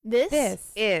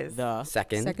This is The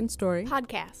Second Story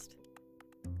podcast.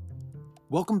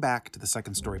 Welcome back to the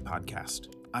Second Story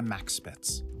podcast. I'm Max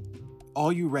Spitz.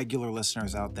 All you regular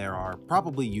listeners out there are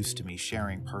probably used to me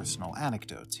sharing personal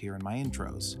anecdotes here in my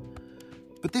intros.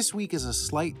 But this week is a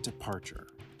slight departure,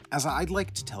 as I'd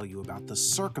like to tell you about the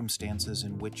circumstances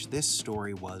in which this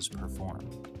story was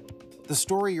performed. The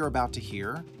story you're about to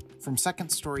hear, from Second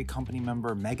Story company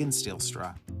member Megan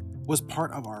Steelstra, was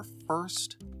part of our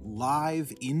first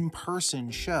live in-person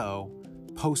show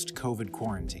post-COVID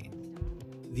quarantine.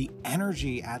 The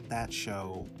energy at that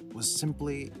show was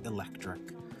simply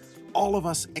electric. All of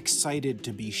us excited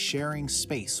to be sharing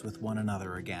space with one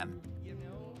another again.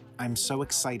 I'm so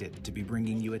excited to be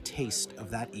bringing you a taste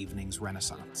of that evening's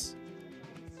renaissance.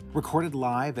 Recorded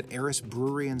live at Eris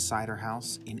Brewery and Cider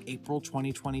House in April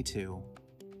 2022,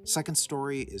 Second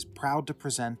Story is proud to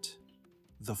present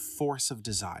The Force of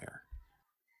Desire.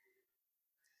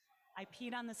 I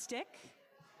peed on the stick,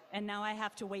 and now I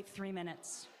have to wait 3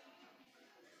 minutes.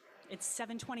 It's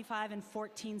 7:25 and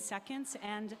 14 seconds,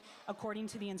 and according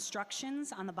to the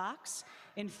instructions on the box,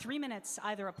 in 3 minutes,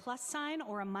 either a plus sign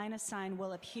or a minus sign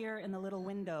will appear in the little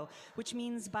window, which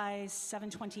means by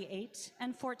 7:28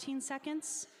 and 14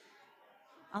 seconds,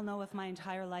 I'll know if my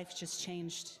entire life just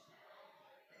changed.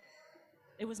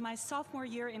 It was my sophomore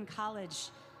year in college,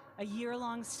 a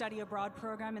year-long study abroad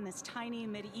program in this tiny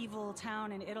medieval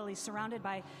town in Italy, surrounded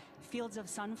by fields of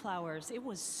sunflowers. It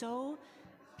was so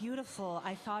beautiful,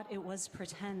 I thought it was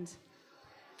pretend.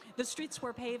 The streets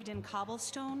were paved in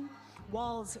cobblestone,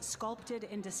 walls sculpted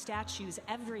into statues,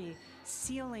 every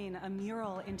ceiling a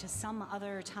mural into some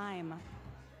other time.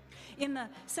 In the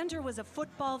center was a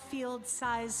football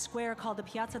field-sized square called the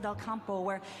Piazza del Campo,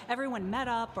 where everyone met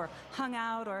up or hung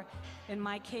out, or in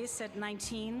my case at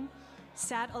 19,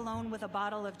 sat alone with a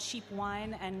bottle of cheap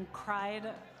wine and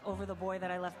cried over the boy that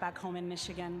I left back home in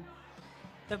Michigan.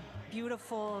 The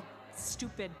beautiful,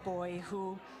 stupid boy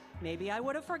who maybe I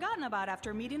would have forgotten about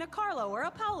after meeting a Carlo or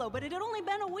a Paolo, but it had only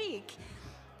been a week.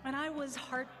 And I was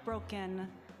heartbroken,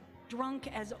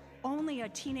 drunk as only a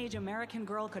teenage American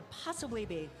girl could possibly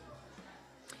be.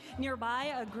 Nearby,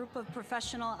 a group of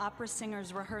professional opera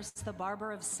singers rehearsed The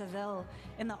Barber of Seville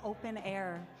in the open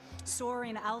air,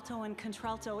 soaring alto and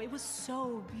contralto. It was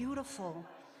so beautiful.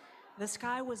 The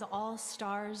sky was all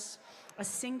stars, a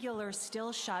singular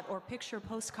still shot or picture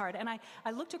postcard, and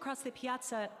I looked across the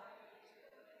piazza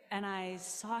and I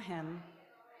saw him.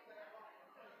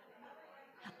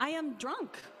 I am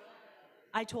drunk,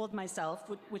 I told myself,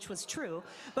 which was true,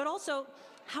 but also,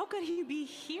 how could he be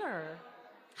here?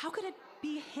 How could it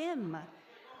be him?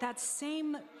 That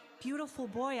same beautiful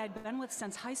boy I'd been with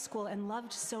since high school and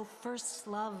loved so, first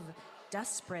love,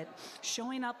 desperate,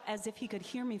 showing up as if he could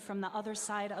hear me from the other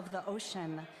side of the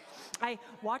ocean. I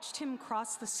watched him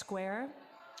cross the square,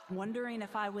 wondering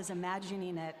if I was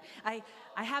imagining it. I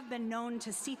have been known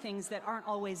to see things that aren't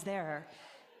always there.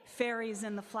 Fairies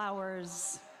in the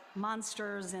flowers,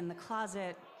 monsters in the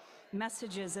closet,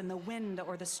 messages in the wind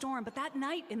or the storm. But that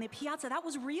night in the piazza, that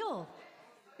was real.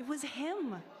 It was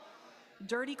him.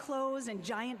 Dirty clothes and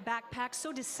giant backpacks,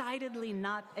 so decidedly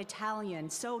not Italian,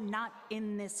 so not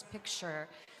in this picture.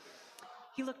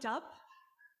 He looked up.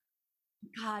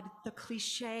 God, the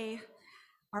cliche.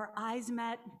 Our eyes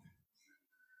met.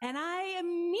 And I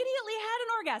immediately had an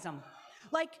orgasm.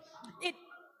 Like,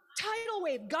 tidal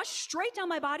wave gushed straight down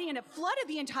my body and it flooded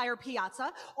the entire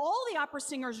piazza. All the opera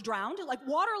singers drowned, like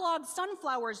waterlogged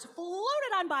sunflowers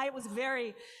floated on by. It was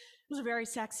very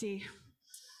sexy.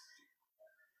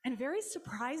 And very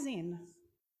surprising.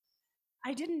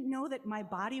 I didn't know that my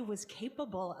body was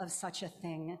capable of such a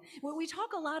thing. Well, we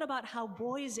talk a lot about how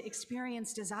boys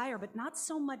experience desire, but not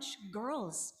so much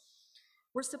girls.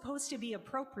 We're supposed to be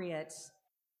appropriate,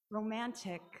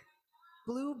 romantic,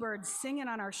 bluebirds singing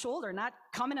on our shoulder, not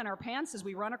coming in our pants as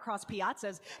we run across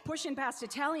piazzas, pushing past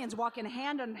Italians, walking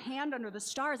hand in hand under the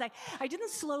stars. I didn't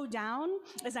slow down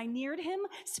as I neared him,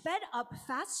 sped up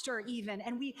faster even,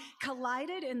 and we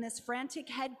collided in this frantic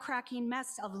head-cracking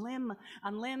mess of limb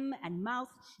on limb and mouth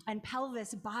and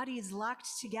pelvis, bodies locked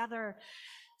together.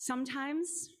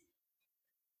 Sometimes,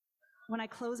 when I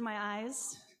close my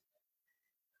eyes,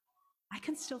 I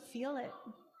can still feel it.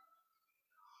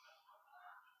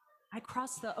 I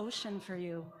crossed the ocean for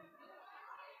you,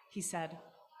 he said.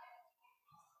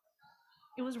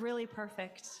 It was really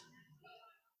perfect.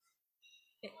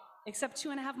 Except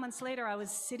 2.5 months later, I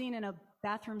was sitting in a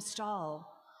bathroom stall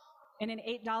in an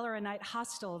 $8 a night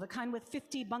hostel, the kind with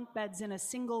 50 bunk beds in a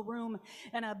single room,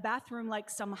 and a bathroom like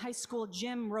some high school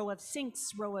gym, row of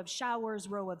sinks, row of showers,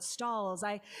 row of stalls.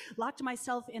 I locked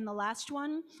myself in the last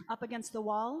one, up against the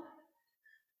wall,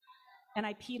 and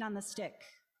I peed on the stick.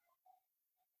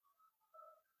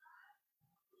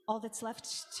 All that's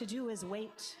left to do is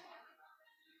wait.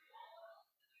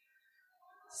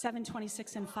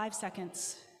 7:26 and 5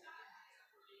 seconds.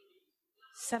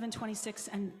 7:26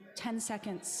 and 10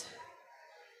 seconds.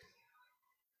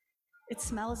 It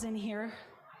smells in here.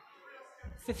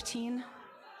 15.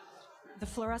 The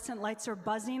fluorescent lights are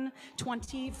buzzing.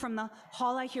 20. From the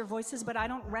hall I hear voices, but I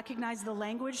don't recognize the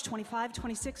language. 25,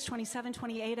 26, 27,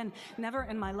 28, and never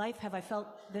in my life have I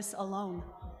felt this alone.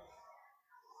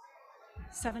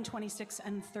 7:26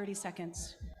 and 30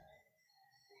 seconds.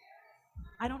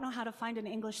 I don't know how to find an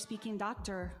English-speaking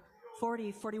doctor.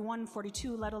 40, 41,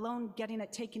 42, let alone getting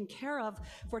it taken care of.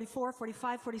 44,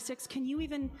 45, 46. Can you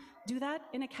even do that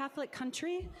in a Catholic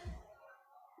country?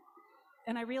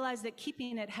 And I realized that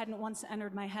keeping it hadn't once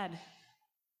entered my head.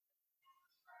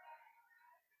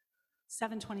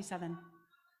 7:27.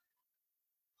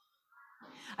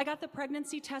 I got the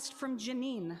pregnancy test from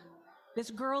Janine, this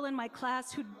girl in my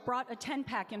class who'd brought a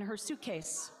 10-pack in her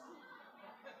suitcase.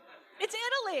 It's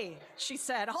Italy, she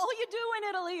said. All you do in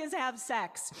Italy is have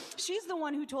sex. She's the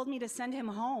one who told me to send him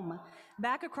home,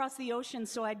 back across the ocean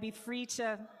so I'd be free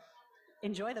to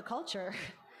enjoy the culture.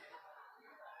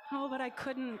 Oh, but I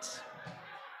couldn't.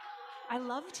 I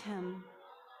loved him.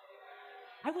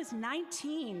 I was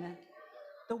 19.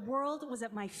 The world was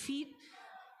at my feet.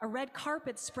 A red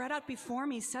carpet spread out before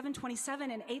me. 7:27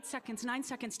 and 8 seconds, 9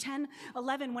 seconds, 10,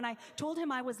 11. When I told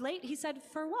him I was late, he said,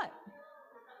 "For what?"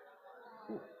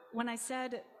 When I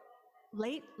said,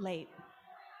 late,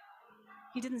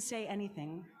 he didn't say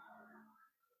anything.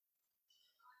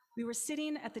 We were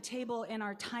sitting at the table in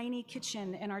our tiny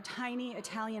kitchen, in our tiny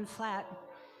Italian flat.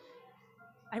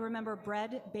 I remember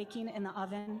bread baking in the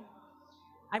oven.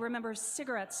 I remember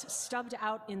cigarettes stubbed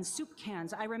out in soup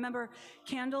cans. I remember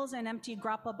candles and empty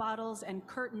grappa bottles and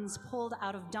curtains pulled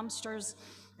out of dumpsters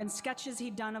and sketches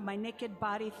he'd done of my naked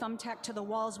body thumbtacked to the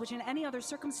walls, which in any other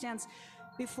circumstance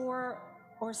before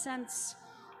or since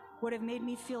would have made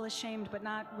me feel ashamed, but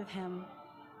not with him.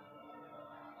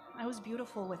 I was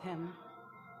beautiful with him.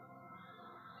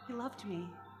 He loved me.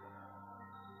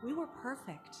 We were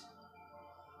perfect.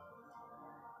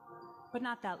 But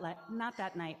not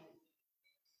that night.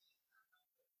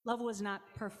 Love was not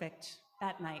perfect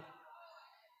that night.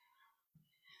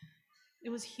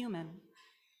 It was human.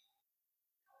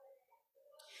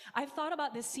 I've thought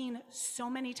about this scene so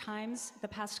many times the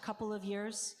past couple of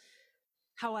years,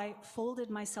 how I folded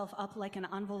myself up like an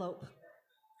envelope,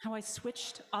 how I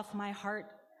switched off my heart,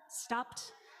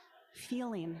 stopped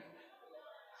feeling.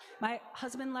 My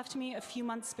husband left me a few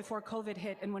months before COVID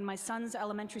hit, and when my son's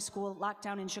elementary school locked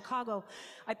down in Chicago,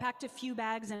 I packed a few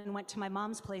bags and went to my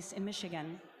mom's place in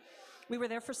Michigan. We were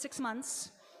there for 6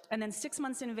 months, and then 6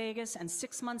 months in Vegas and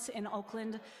 6 months in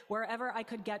Oakland, wherever I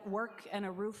could get work and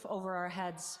a roof over our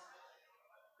heads.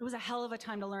 It was a hell of a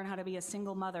time to learn how to be a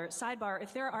single mother. Sidebar,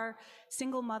 if there are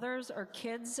single mothers or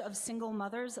kids of single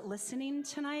mothers listening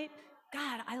tonight,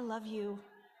 God, I love you.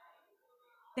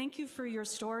 Thank you for your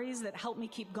stories that help me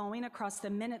keep going across the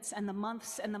minutes and the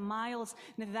months and the miles.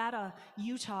 Nevada,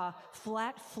 Utah,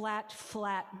 flat, flat,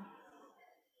 flat.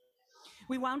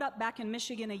 We wound up back in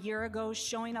Michigan a year ago,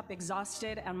 showing up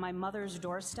exhausted on my mother's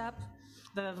doorstep.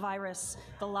 The virus,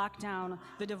 the lockdown,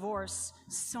 the divorce,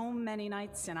 so many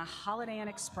nights in a Holiday Inn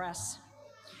Express.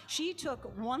 She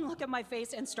took one look at my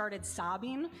face and started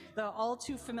sobbing, the all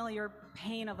too familiar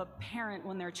pain of a parent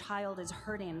when their child is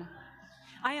hurting.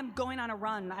 I am going on a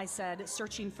run, I said,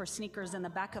 searching for sneakers in the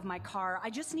back of my car. I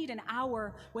just need an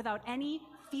hour without any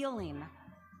feeling.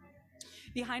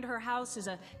 Behind her house is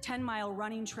a 10-mile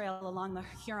running trail along the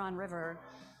Huron River.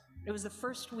 It was the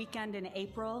first weekend in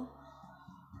April,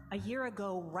 a year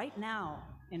ago right now,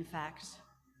 in fact.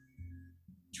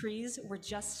 Trees were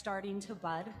just starting to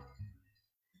bud.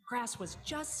 Grass was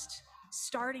just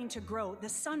starting to grow. The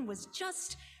sun was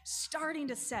just starting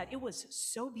to set. It was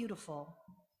so beautiful.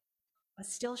 A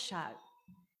still shot,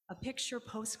 a picture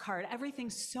postcard, everything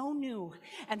so new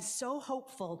and so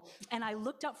hopeful. And I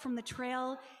looked up from the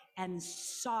trail and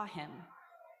saw him.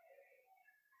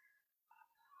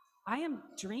 I am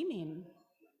dreaming,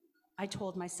 I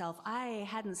told myself. I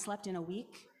hadn't slept in a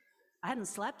week. I hadn't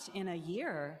slept in a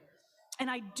year.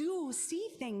 And I do see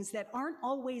things that aren't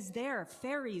always there,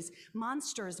 fairies,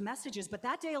 monsters, messages. But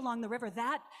that day along the river,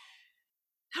 that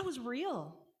was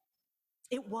real.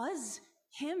 It was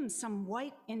him, some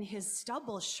white in his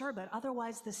stubble, sure, but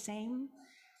otherwise the same.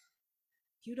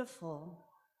 Beautiful.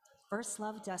 First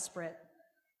love, desperate.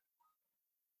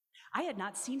 I had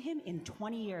not seen him in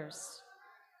 20 years.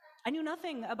 I knew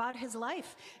nothing about his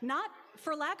life, not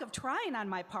for lack of trying on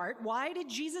my part. Why did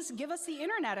Jesus give us the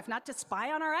internet if not to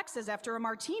spy on our exes after a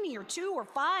martini or 2 or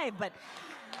 5? But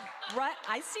right,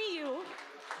 I see you.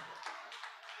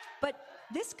 But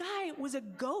this guy was a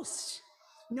ghost.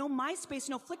 No MySpace,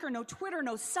 no Flickr, no Twitter,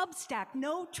 no Substack,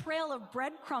 no trail of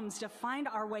breadcrumbs to find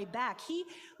our way back. He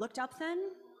looked up then,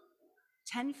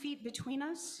 10 feet between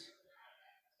us,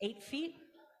 8 feet,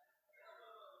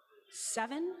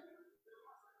 7.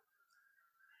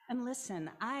 And listen,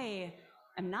 I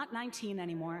am not 19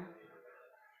 anymore.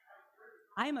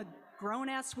 I am a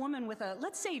grown-ass woman with a,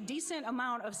 let's say, decent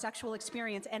amount of sexual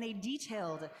experience and a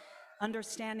detailed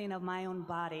understanding of my own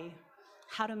body,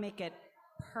 how to make it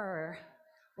purr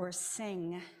or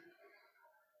sing.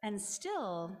 And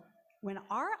still, when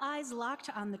our eyes locked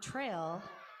on the trail,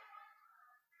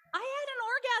 I had an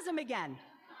orgasm again.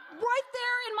 Right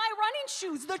there in my running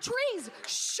shoes, the trees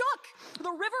shook.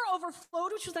 The river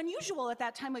overflowed, which was unusual at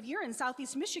that time of year in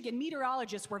Southeast Michigan.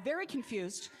 Meteorologists were very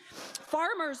confused.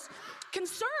 Farmers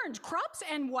concerned, crops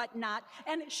and whatnot.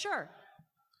 And sure,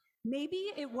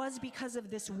 maybe it was because of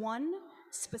this one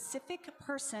specific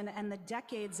person and the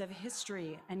decades of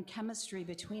history and chemistry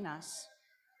between us.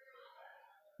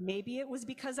 Maybe it was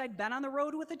because I'd been on the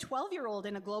road with a 12-year-old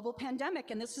in a global pandemic,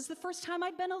 and this was the first time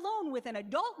I'd been alone with an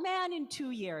adult man in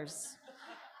 2 years.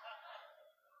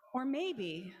 Or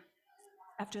maybe,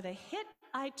 after the hit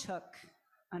I took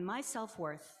on my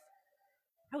self-worth,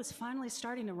 I was finally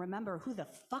starting to remember who the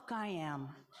fuck I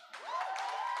am.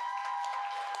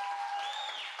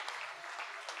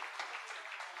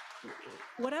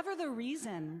 Whatever the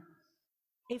reason,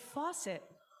 a faucet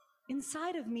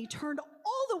inside of me turned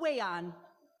all the way on.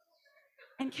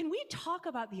 And can we talk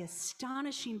about the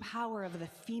astonishing power of the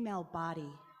female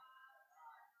body?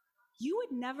 You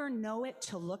would never know it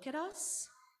to look at us,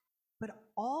 but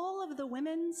all of the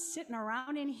women sitting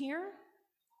around in here,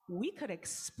 we could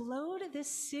explode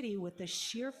this city with the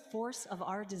sheer force of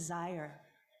our desire.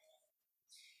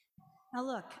 Now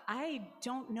look, I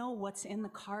don't know what's in the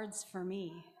cards for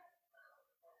me.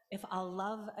 If I'll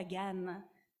love again,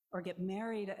 or get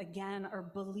married again, or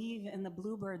believe in the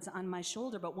bluebirds on my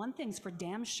shoulder. But one thing's for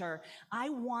damn sure, I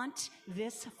want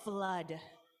this flood.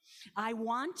 I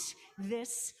want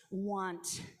this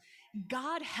want.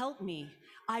 God help me,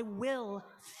 I will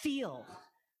feel.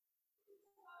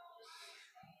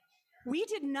 We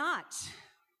did not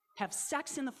have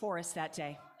sex in the forest that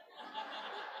day.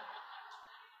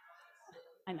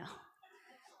 I know.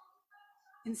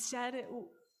 Instead,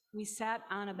 we sat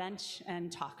on a bench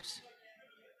and talked.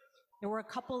 There were a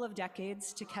couple of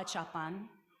decades to catch up on,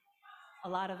 a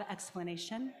lot of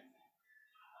explanation,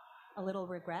 a little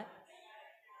regret.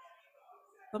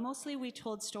 But mostly we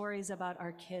told stories about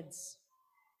our kids.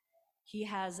 He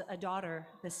has a daughter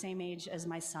the same age as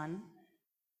my son.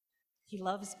 He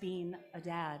loves being a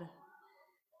dad.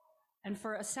 And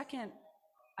for a second,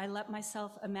 I let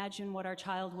myself imagine what our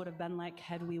child would have been like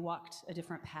had we walked a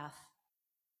different path.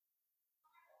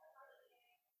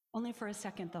 Only for a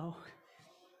second, though.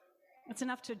 It's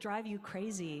enough to drive you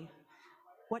crazy.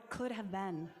 What could have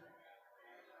been?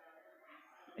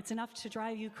 It's enough to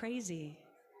drive you crazy.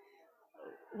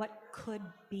 What could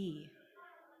be?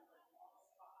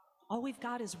 All we've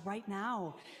got is right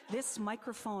now, this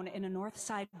microphone in a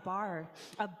Northside bar,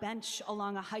 a bench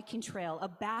along a hiking trail, a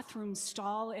bathroom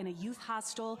stall in a youth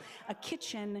hostel, a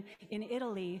kitchen in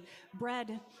Italy,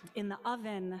 bread in the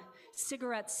oven,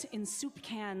 cigarettes in soup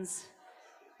cans,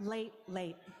 late.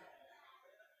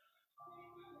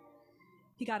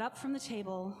 He got up from the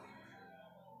table,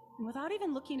 and without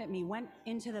even looking at me, went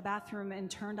into the bathroom and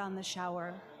turned on the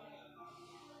shower.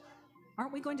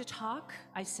 Aren't we going to talk?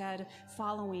 I said,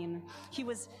 following. He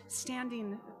was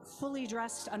standing fully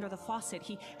dressed under the faucet.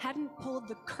 He hadn't pulled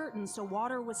the curtain, so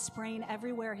water was spraying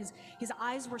everywhere. His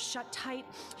eyes were shut tight,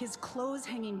 his clothes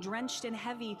hanging drenched and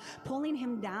heavy, pulling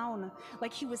him down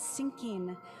like he was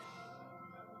sinking.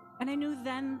 And I knew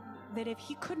then that if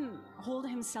he couldn't hold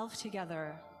himself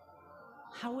together,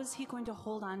 how was he going to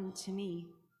hold on to me?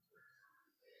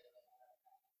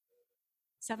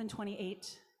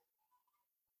 7:28.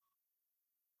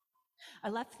 I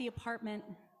left the apartment,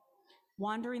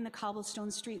 wandering the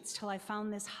cobblestone streets till I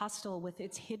found this hostel with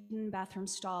its hidden bathroom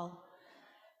stall.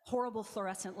 Horrible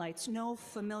fluorescent lights, no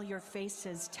familiar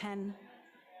faces. 10,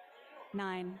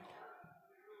 9,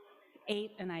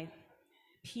 8, and I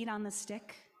peed on the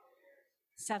stick.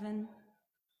 7,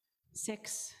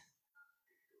 6.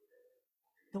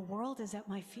 The world is at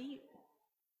my feet.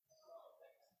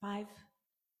 5,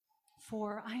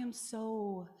 4. I am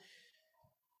so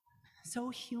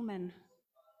human.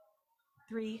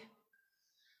 3,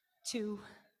 2.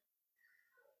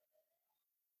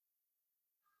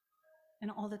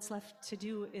 And all that's left to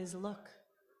do is look.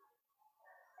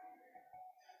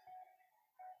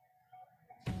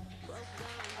 I'd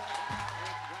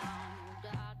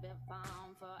be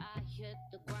found, for I hit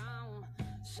the ground.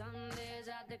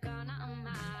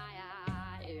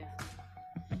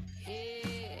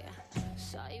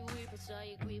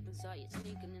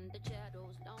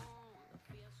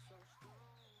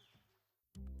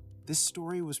 This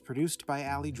story was produced by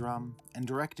Ali Drum and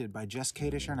directed by Jess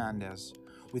Kadish Hernandez,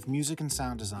 with music and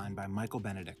sound design by Michael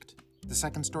Benedict. The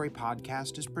Second Story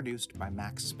podcast is produced by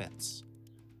Max Spitz.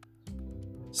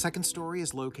 Second Story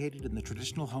is located in the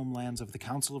traditional homelands of the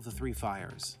Council of the Three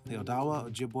Fires, the Odawa,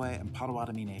 Ojibwe, and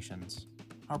Potawatomi nations.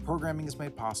 Our programming is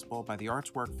made possible by the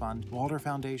Arts Work Fund, Walder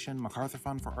Foundation, MacArthur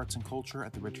Fund for Arts and Culture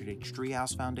at the Richard H.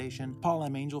 Driehaus Foundation, Paul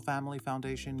M. Angel Family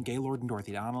Foundation, Gaylord and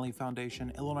Dorothy Donnelly Foundation,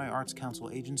 Illinois Arts Council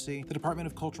Agency, the Department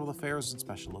of Cultural Affairs and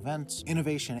Special Events,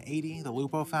 Innovation 80, the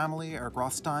Lupo Family, Eric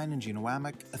Rothstein and Gina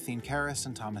Wamick, Athene Karras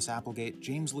and Thomas Applegate,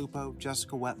 James Lupo,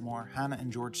 Jessica Wetmore, Hannah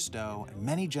and George Stowe, and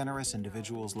many generous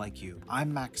individuals like you.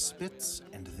 I'm Max Spitz,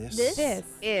 and this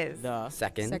is the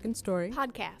Second Story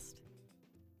podcast.